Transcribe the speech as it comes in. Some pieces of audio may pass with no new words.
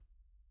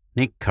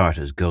Nick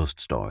Carter's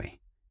Ghost Story,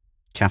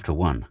 Chapter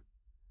 1,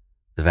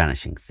 The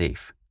Vanishing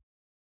Thief.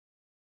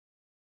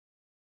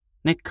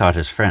 Nick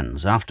Carter's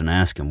friends often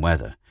ask him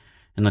whether,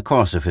 in the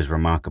course of his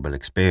remarkable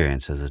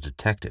experience as a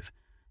detective,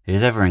 he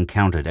has ever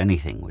encountered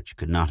anything which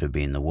could not have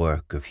been the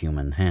work of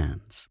human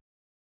hands.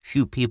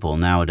 Few people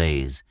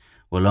nowadays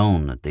will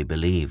own that they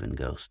believe in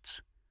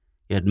ghosts,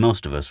 yet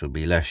most of us would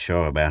be less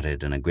sure about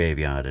it in a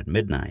graveyard at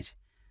midnight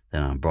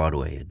than on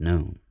Broadway at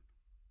noon.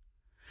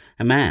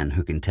 A man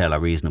who can tell a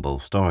reasonable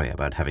story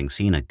about having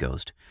seen a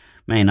ghost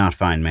may not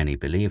find many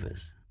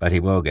believers, but he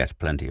will get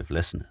plenty of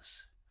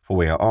listeners, for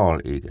we are all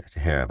eager to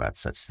hear about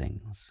such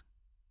things.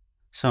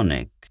 So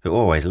Nick, who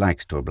always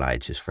likes to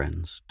oblige his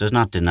friends, does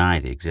not deny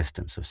the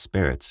existence of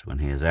spirits when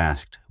he is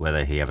asked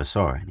whether he ever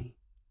saw any.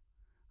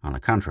 On the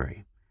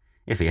contrary,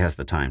 if he has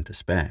the time to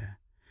spare,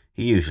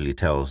 he usually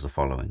tells the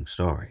following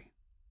story.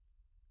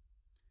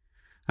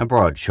 A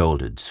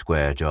broad-shouldered,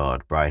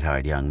 square-jawed,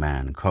 bright-eyed young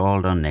man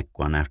called on Nick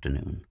one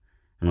afternoon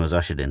and was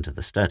ushered into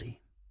the study.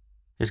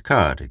 His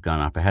card had gone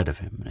up ahead of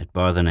him, and it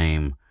bore the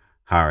name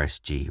Horace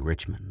G.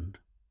 Richmond.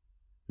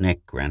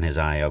 Nick ran his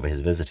eye over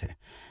his visitor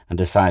and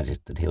decided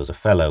that he was a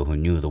fellow who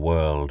knew the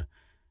world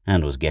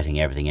and was getting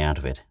everything out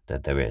of it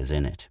that there is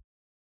in it.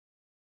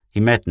 He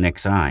met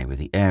Nick's eye with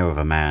the air of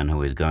a man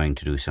who is going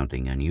to do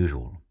something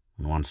unusual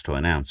and wants to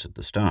announce at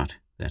the start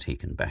that he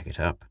can back it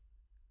up.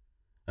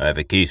 "I have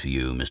a case for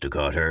you, Mr.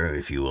 Carter,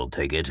 if you will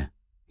take it,"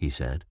 he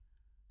said.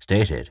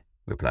 "State it,"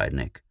 replied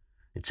Nick.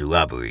 "It's a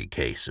robbery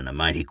case, and a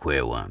mighty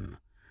queer one.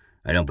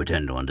 I don't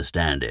pretend to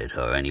understand it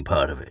or any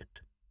part of it."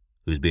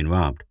 "Who's been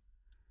robbed?"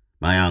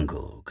 "My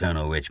uncle,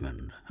 Colonel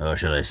Richmond, or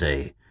shall I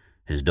say,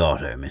 his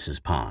daughter,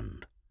 Mrs.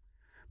 Pond.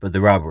 But the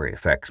robbery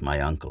affects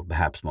my uncle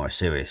perhaps more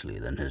seriously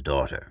than his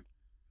daughter.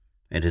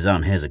 It is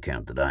on his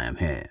account that I am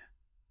here."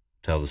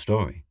 "Tell the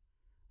story."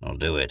 "I'll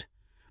do it.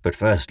 But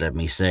first let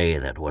me say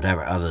that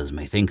whatever others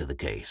may think of the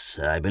case,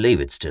 I believe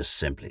it's just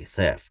simply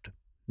theft.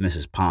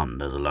 Mrs.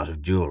 Pond has a lot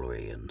of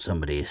jewelry, and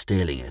somebody is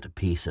stealing it a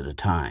piece at a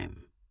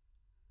time.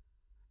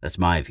 That's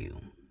my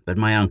view, but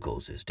my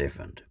uncle's is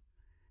different.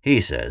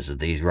 He says that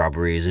these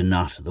robberies are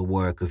not the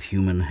work of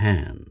human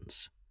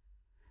hands.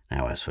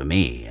 Now, as for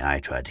me, I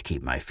try to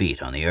keep my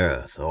feet on the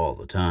earth all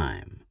the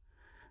time.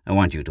 I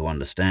want you to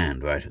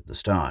understand right at the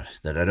start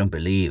that I don't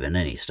believe in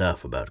any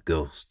stuff about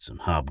ghosts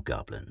and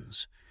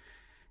hobgoblins.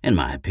 In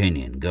my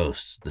opinion,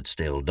 ghosts that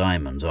steal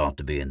diamonds ought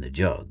to be in the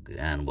jug,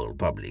 and will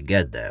probably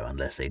get there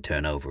unless they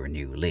turn over a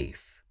new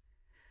leaf.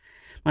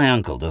 My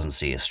uncle doesn't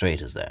see as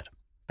straight as that.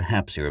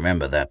 Perhaps you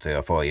remember that 3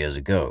 or 4 years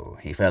ago,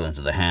 he fell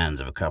into the hands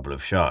of a couple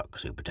of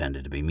sharks who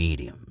pretended to be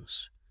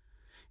mediums.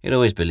 He'd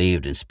always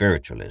believed in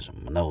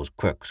spiritualism, and those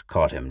crooks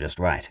caught him just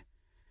right.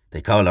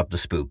 They called up the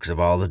spooks of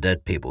all the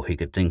dead people he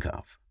could think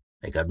of.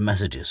 They got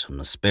messages from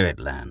the spirit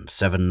land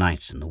 7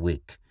 nights in the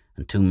week,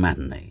 and 2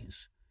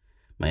 matinees.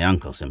 My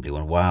uncle simply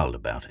went wild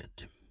about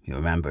it. You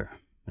remember,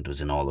 it was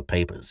in all the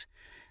papers.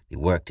 They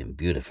worked him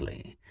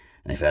beautifully,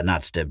 and if I had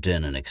not stepped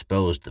in and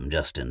exposed them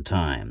just in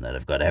time, they'd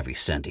have got every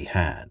cent he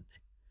had."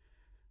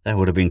 "That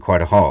would have been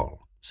quite a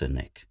haul," said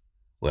Nick.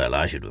 "Well,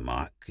 I should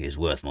remark, he's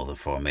worth more than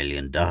 $4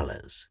 million.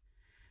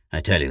 I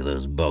tell you,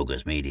 those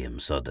bogus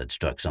mediums thought they'd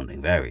struck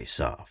something very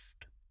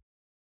soft.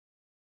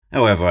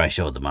 However, I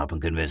showed them up and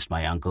convinced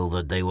my uncle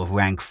that they were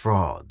rank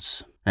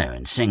frauds. They're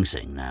in Sing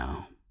Sing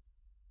now.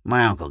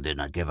 My uncle did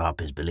not give up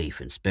his belief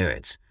in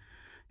spirits.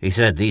 He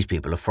said these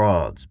people are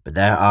frauds, but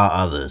there are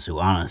others who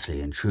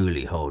honestly and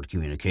truly hold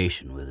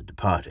communication with the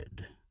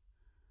departed.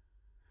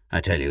 I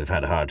tell you, we've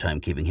had a hard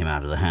time keeping him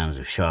out of the hands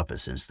of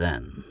sharpers since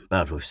then,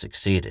 but we've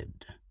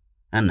succeeded.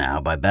 And now,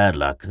 by bad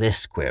luck,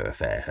 this queer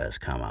affair has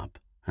come up,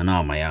 and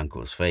all my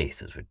uncle's faith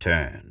has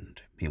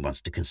returned. He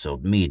wants to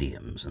consult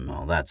mediums and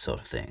all that sort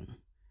of thing.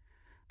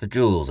 The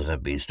jewels that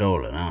have been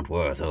stolen aren't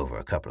worth over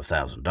a couple of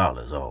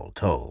 $1,000s all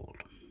told.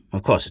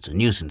 Of course, it's a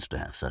nuisance to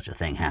have such a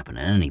thing happen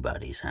in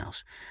anybody's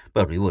house,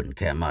 but we wouldn't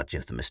care much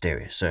if the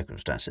mysterious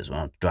circumstances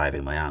weren't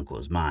driving my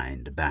uncle's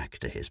mind back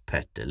to his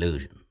pet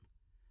delusion."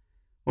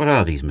 "What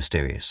are these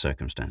mysterious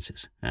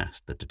circumstances?"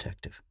 asked the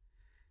detective.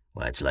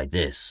 "Why, it's like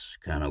this.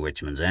 Colonel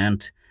Richmond's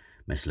aunt,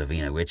 Miss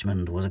Lavina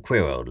Richmond, was a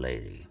queer old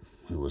lady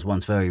who was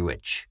once very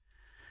rich.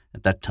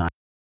 At that time,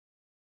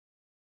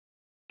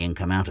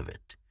 income out of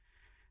it.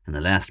 In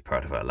the last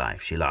part of her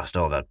life, she lost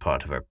all that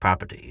part of her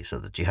property so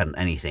that she hadn't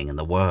anything in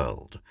the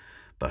world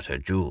but her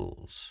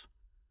jewels.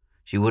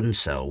 She wouldn't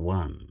sell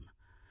one,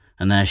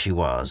 and there she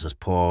was, as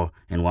poor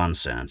in one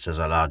sense as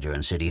a lodger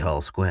in City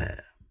Hall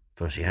Square,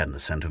 for she hadn't a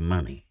cent of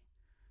money,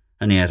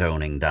 and yet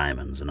owning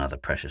diamonds and other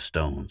precious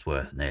stones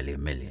worth nearly $1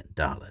 million.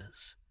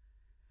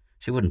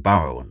 She wouldn't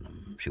borrow on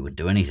them, she wouldn't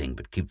do anything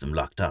but keep them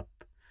locked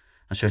up,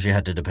 and so she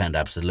had to depend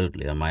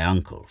absolutely on my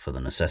uncle for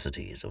the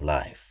necessities of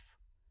life.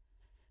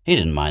 He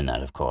didn't mind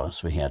that, of course,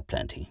 for he had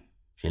plenty.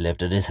 She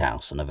lived at his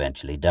house and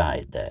eventually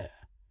died there.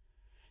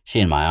 She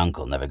and my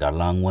uncle never got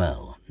along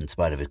well, in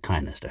spite of his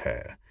kindness to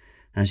her,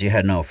 and she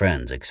had no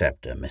friends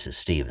except Mrs.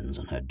 Stevens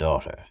and her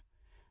daughter.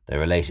 They're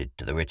related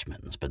to the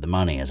Richmonds, but the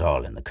money is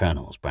all in the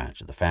Colonel's branch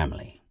of the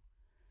family.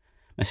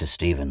 Mrs.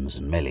 Stevens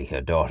and Millie,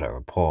 her daughter,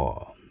 are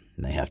poor.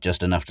 They have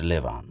just enough to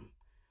live on.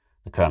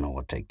 The Colonel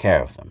would take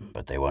care of them,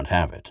 but they won't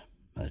have it.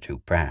 They're too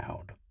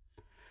proud.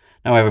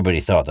 Now everybody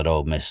thought that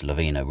old Miss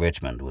Lavina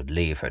Richmond would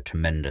leave her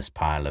tremendous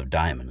pile of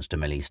diamonds to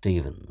Millie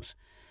Stevens.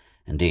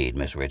 Indeed,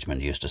 Miss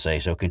Richmond used to say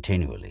so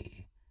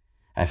continually.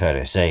 I've heard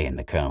her say in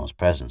the Colonel's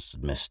presence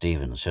that Miss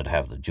Stevens should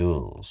have the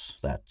jewels,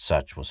 that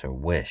such was her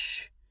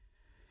wish.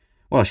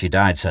 Well, she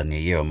died suddenly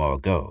a year or more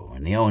ago,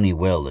 and the only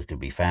will that could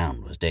be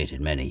found was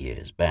dated many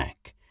years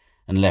back,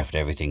 and left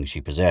everything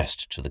she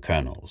possessed to the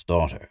Colonel's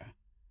daughter.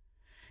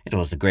 It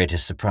was the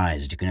greatest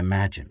surprise you can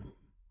imagine.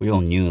 We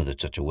all knew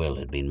that such a will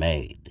had been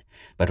made,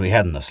 but we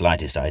hadn't the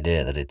slightest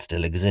idea that it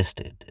still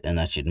existed, and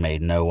that she'd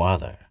made no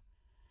other.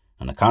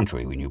 On the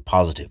contrary, we knew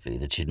positively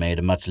that she'd made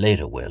a much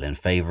later will in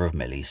favor of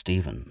Millie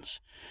Stevens,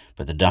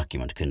 but the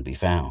document couldn't be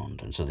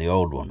found, and so the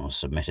old one was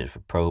submitted for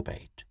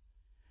probate.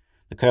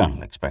 The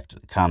Colonel expected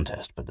a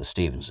contest, but the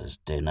Stevenses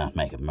did not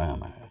make a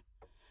murmur.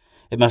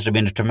 It must have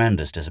been a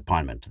tremendous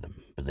disappointment to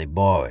them, but they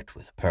bore it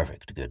with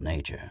perfect good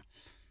nature.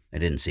 They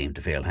didn't seem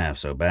to feel half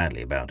so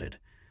badly about it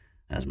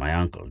as my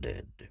uncle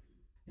did.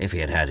 If he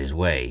had had his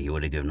way, he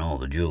would have given all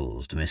the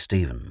jewels to Miss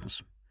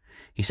Stevens.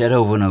 He said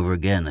over and over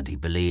again that he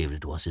believed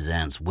it was his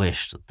aunt's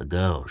wish that the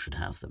girl should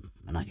have them,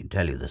 and I can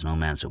tell you there's no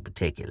man so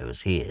particular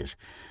as he is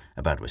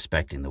about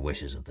respecting the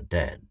wishes of the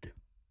dead.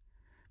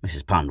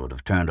 Mrs. Pond would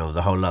have turned over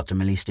the whole lot to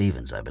Millie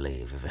Stevens, I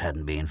believe, if it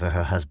hadn't been for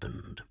her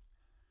husband.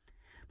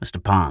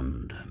 Mr.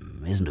 Pond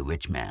isn't a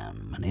rich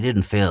man, and he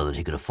didn't feel that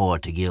he could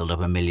afford to yield up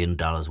 $1 million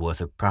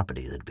worth of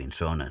property that had been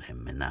thrown at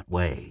him in that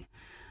way.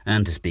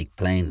 And to speak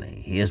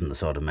plainly, he isn't the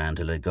sort of man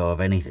to let go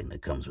of anything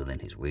that comes within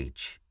his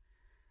reach.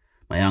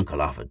 My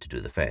uncle offered to do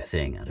the fair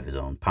thing out of his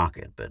own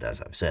pocket, but as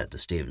I've said, the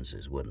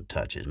Stevenses wouldn't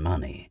touch his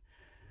money,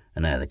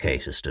 and there the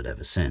case has stood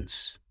ever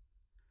since.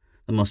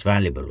 The most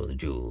valuable of the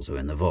jewels are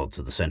in the vaults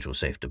of the Central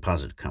Safe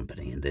Deposit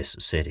Company in this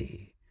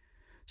city.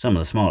 Some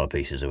of the smaller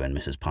pieces are in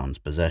Mrs. Pond's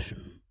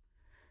possession.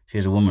 She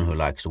is a woman who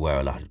likes to wear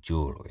a lot of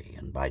jewelry,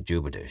 and by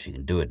Jupiter she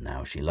can do it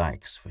now she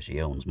likes, for she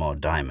owns more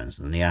diamonds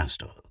than the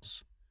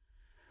Astors.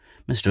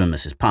 Mr. and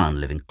Mrs. Pond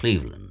live in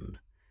Cleveland.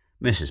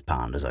 Mrs.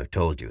 Pond, as I've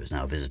told you, is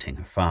now visiting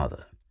her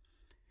father.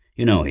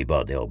 You know he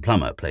bought the old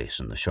Plummer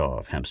place on the shore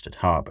of Hempstead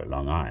Harbor,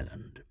 Long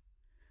Island.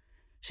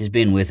 She's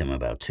been with him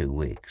about 2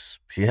 weeks.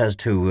 She has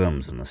 2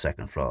 rooms on the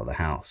second floor of the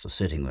house, a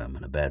sitting room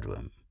and a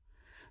bedroom.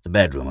 The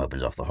bedroom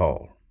opens off the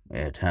hall.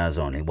 It has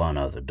only one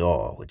other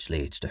door, which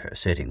leads to her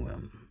sitting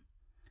room.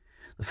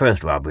 The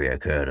first robbery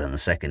occurred on the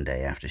second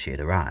day after she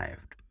had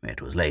arrived.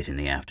 It was late in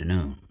the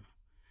afternoon.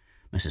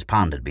 Mrs.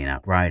 Pond had been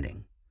out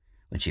riding.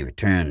 When she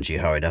returned, she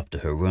hurried up to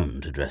her room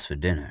to dress for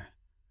dinner.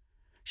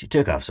 She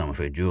took off some of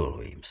her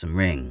jewelry, some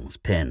rings,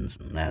 pins,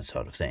 and that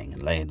sort of thing,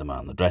 and laid them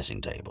on the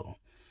dressing table.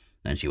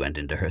 Then she went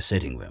into her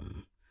sitting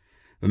room.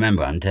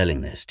 Remember, I'm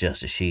telling this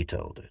just as she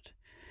told it.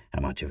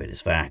 How much of it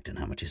is fact and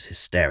how much is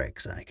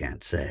hysterics, I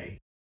can't say.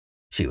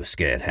 She was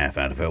scared half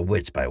out of her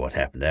wits by what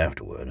happened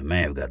afterward, and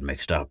may have got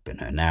mixed up in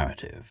her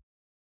narrative.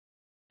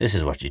 This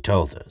is what she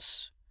told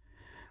us.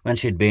 When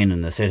she'd been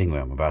in the sitting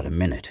room about a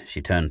minute,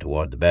 she turned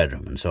toward the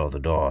bedroom and saw the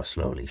door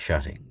slowly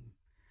shutting.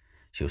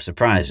 She was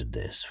surprised at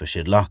this, for she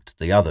had locked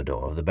the other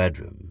door of the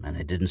bedroom, and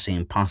it didn't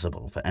seem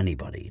possible for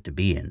anybody to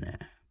be in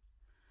there.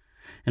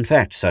 In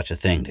fact, such a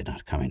thing did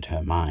not come into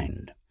her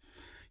mind.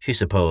 She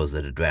supposed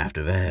that a draught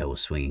of air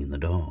was swinging the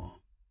door.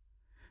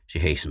 She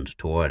hastened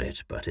toward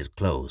it, but it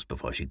closed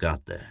before she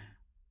got there.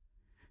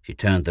 She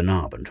turned the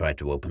knob and tried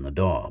to open the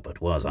door,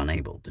 but was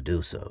unable to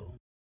do so.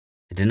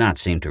 It did not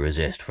seem to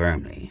resist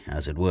firmly,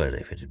 as it would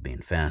if it had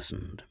been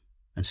fastened.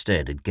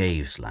 Instead, it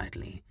gave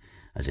slightly,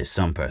 as if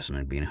some person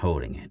had been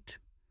holding it.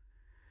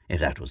 If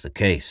that was the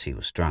case, he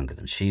was stronger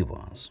than she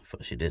was,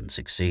 for she didn't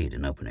succeed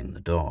in opening the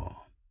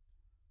door.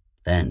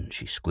 Then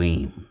she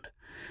screamed.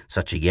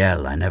 Such a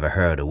yell I never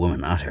heard a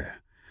woman utter.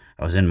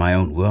 I was in my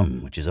own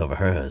room, which is over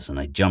hers, and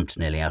I jumped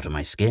nearly out of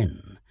my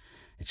skin.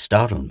 It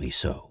startled me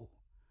so.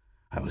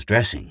 I was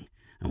dressing,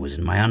 and was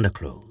in my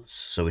underclothes,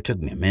 so it took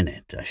me a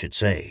minute, I should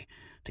say,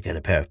 to get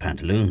a pair of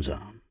pantaloons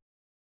on.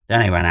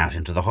 Then I ran out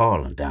into the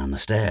hall and down the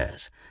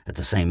stairs. At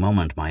the same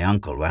moment, my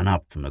uncle ran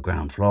up from the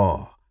ground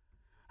floor.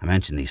 I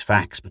mention these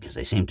facts because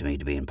they seem to me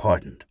to be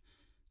important.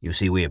 You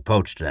see, we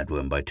approached that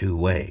room by 2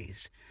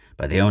 ways,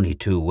 by the only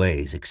 2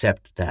 ways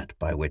except that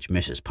by which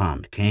Mrs.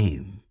 Pond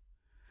came.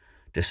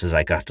 Just as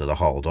I got to the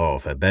hall door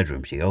of her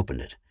bedroom, she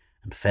opened it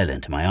and fell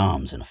into my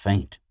arms in a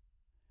faint.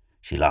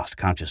 She lost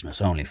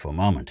consciousness only for a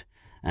moment,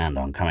 and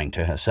on coming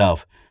to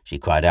herself, she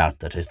cried out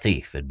that a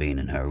thief had been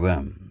in her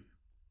room.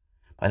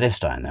 By this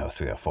time there were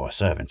 3 or 4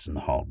 servants in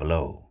the hall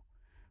below.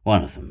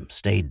 One of them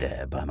stayed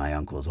there by my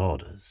uncle's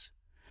orders.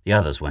 The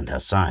others went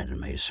outside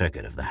and made a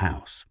circuit of the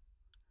house.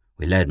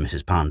 We led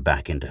Mrs. Pond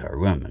back into her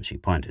room, and she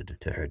pointed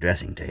to her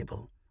dressing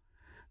table.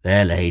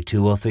 There lay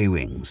 2 or 3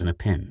 rings and a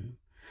pin,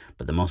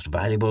 but the most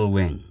valuable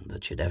ring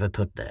that she'd ever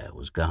put there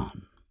was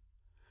gone.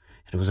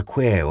 It was a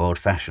queer,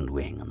 old-fashioned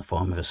ring in the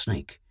form of a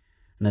snake,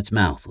 and its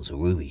mouth was a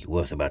ruby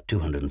worth about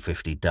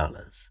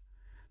 $250.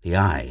 The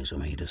eyes were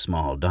made of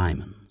small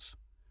diamonds.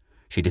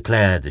 She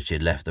declared that she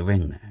had left the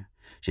ring there.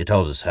 She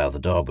told us how the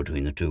door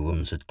between the two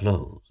rooms had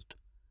closed.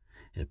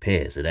 It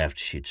appears that after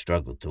she had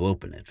struggled to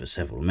open it for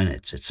several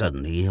minutes, it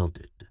suddenly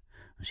yielded,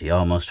 and she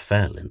almost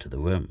fell into the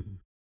room.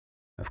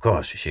 Of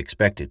course, she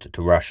expected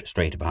to rush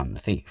straight upon the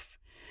thief.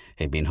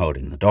 He'd been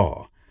holding the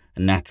door,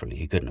 and naturally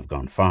he couldn't have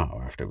gone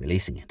far after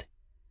releasing it.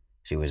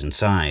 She was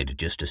inside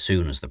just as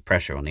soon as the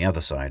pressure on the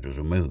other side was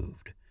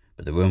removed,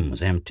 but the room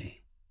was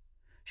empty.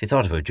 She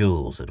thought of her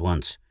jewels at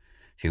once.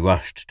 She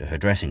rushed to her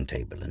dressing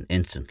table and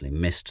instantly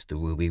missed the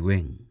ruby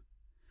ring.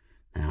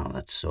 Now,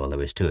 that's all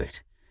there is to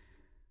it.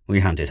 We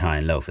hunted high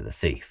and low for the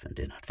thief and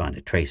did not find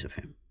a trace of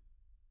him.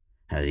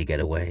 How did he get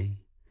away?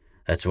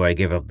 That's why I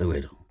give up the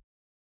riddle.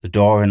 The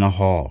door in the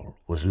hall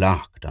was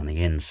locked on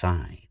the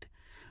inside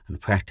and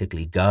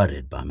practically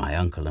guarded by my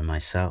uncle and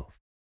myself.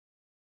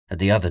 At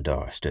the other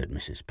door stood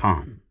Mrs.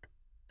 Pond.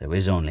 There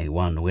is only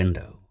one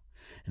window.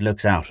 It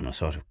looks out on a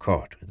sort of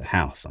court with a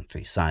house on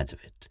 3 sides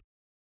of it.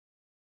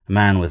 A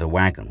man with a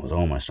wagon was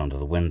almost under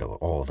the window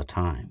all the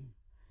time.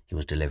 He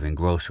was delivering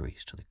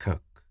groceries to the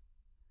cook.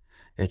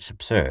 It's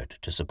absurd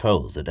to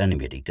suppose that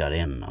anybody got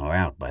in or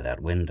out by that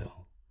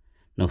window.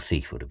 No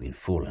thief would have been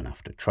fool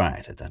enough to try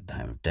it at that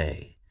time of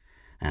day.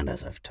 And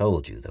as I've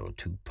told you, there were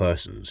 2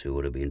 persons who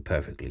would have been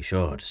perfectly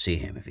sure to see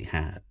him if he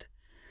had,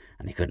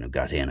 and he couldn't have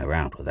got in or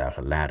out without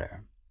a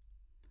ladder.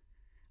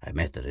 I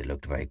admit that it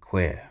looked very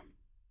queer.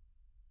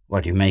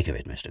 What do you make of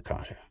it, Mr.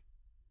 Carter?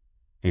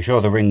 You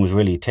sure the ring was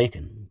really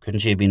taken? Couldn't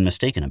she have been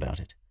mistaken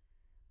about it?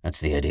 That's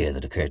the idea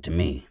that occurred to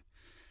me.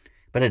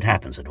 But it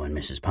happens that when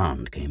Mrs.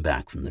 Pond came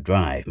back from the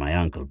drive, my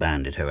uncle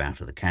banded her out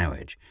of the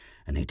carriage,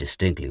 and he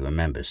distinctly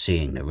remembers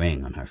seeing the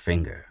ring on her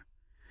finger.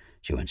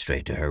 She went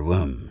straight to her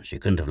room. She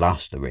couldn't have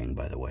lost the ring,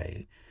 by the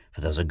way,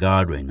 for there was a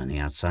guard ring on the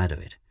outside of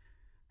it,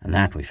 and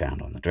that we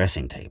found on the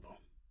dressing table.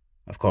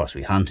 Of course,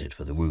 we hunted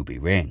for the ruby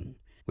ring.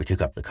 We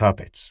took up the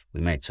carpets.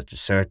 We made such a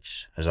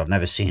search as I've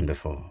never seen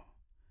before.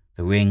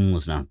 The ring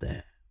was not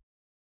there.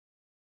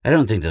 I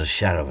don't think there's a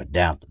shadow of a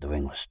doubt that the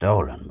ring was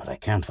stolen, but I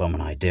can't form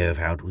an idea of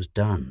how it was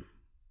done.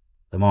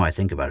 The more I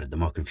think about it, the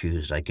more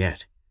confused I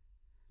get.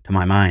 To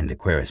my mind, the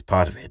queerest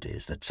part of it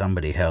is that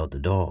somebody held the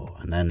door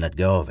and then let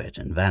go of it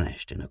and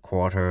vanished in a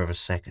quarter of a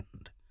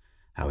second.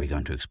 How are we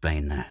going to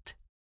explain that?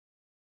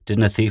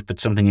 Didn't a thief put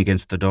something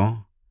against the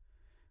door?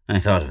 I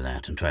thought of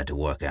that and tried to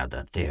work out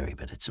that theory,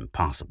 but it's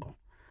impossible.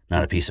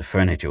 Not a piece of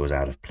furniture was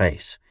out of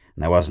place,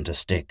 and there wasn't a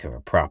stick or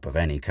a prop of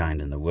any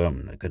kind in the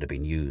room that could have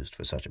been used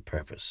for such a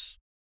purpose.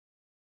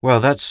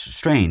 Well, that's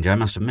strange, I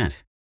must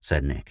admit,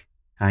 said Nick.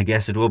 I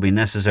guess it will be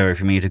necessary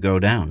for me to go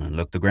down and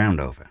look the ground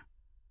over.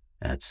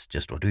 That's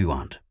just what we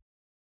want.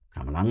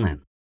 Come along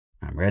then.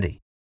 I'm ready.